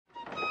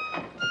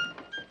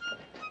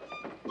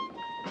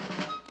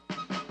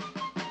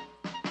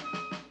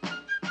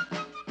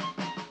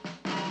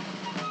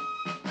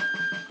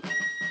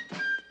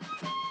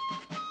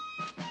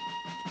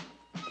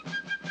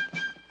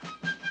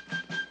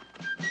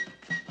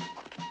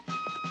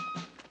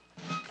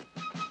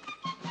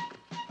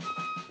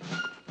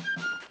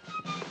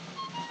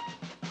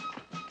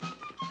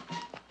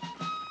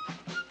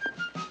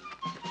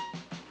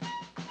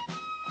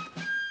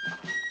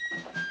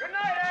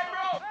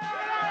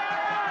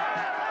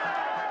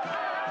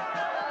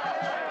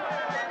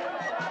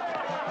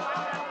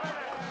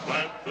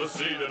the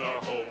seed in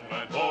our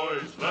homeland,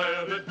 boys.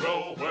 Let it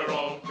grow where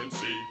all can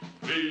see.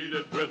 Feed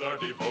it with our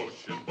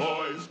devotion,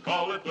 boys.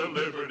 Call it the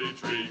Liberty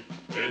Tree.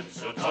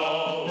 It's a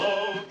tall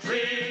old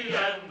tree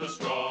and a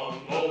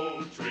strong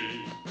old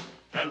tree.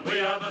 And we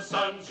are the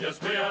sons,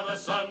 yes, we are the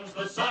sons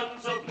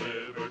of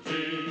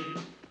liberty.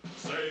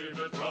 Save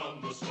it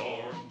from the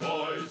storm,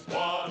 boys.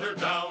 Water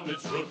down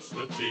its roots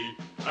with tea.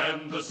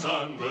 And the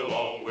sun will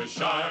always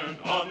shine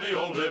on the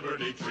old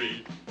Liberty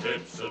Tree.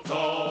 It's a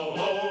tall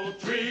old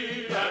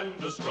tree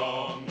and a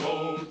strong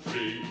old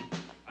tree.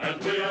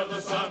 And we are the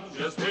sons,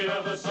 yes, we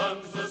are the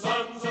sons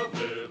of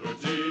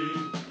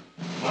liberty.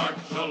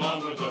 March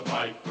along with the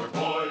piper,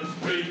 boys.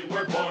 We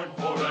were born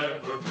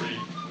forever free.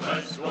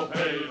 Let's go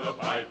pay the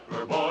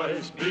piper,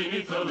 boys,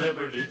 beneath the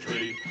Liberty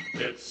Tree.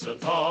 It's a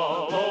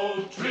tall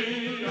old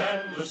tree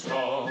and a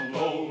strong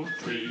old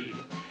tree.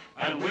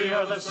 And we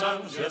are the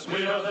sons, yes,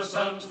 we are the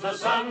sons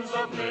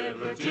of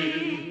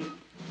liberty.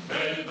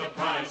 Pay the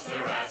price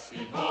they're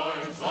asking,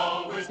 boys,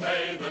 always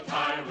pay the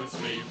tyrant's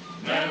fee.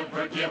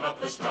 Never give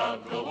up the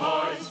struggle,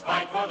 boys,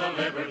 fight for the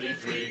Liberty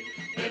Tree.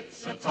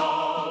 It's a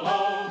tall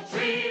old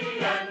tree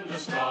and a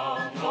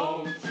strong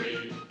old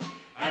tree.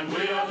 And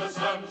we are the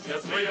sons,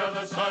 yes, we are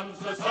the sons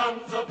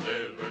of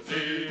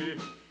liberty.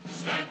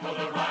 Stand for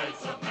the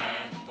rights of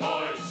man,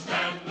 boys,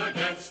 stand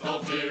against all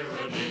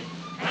tyranny.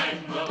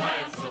 Hang the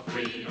lance of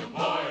freedom,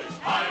 boys,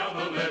 high on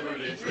the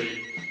Liberty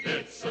Tree.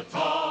 It's a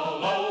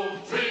tall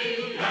old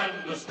tree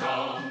and a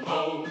strong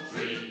old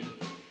tree.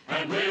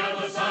 And we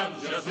are the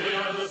sons, yes, we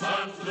are the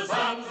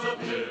sons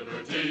of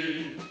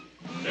liberty.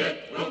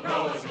 It will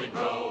grow as we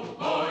grow,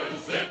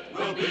 boys, it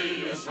will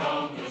be as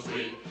strong as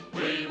we.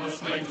 We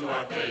must cling to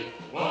our faith,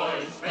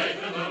 boys,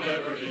 faith in the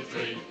Liberty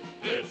Tree.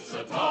 It's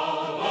a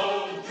tall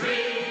old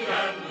tree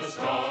and a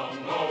strong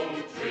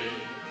old tree.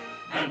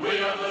 And we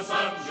are the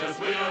sons, yes,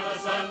 we are the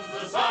sons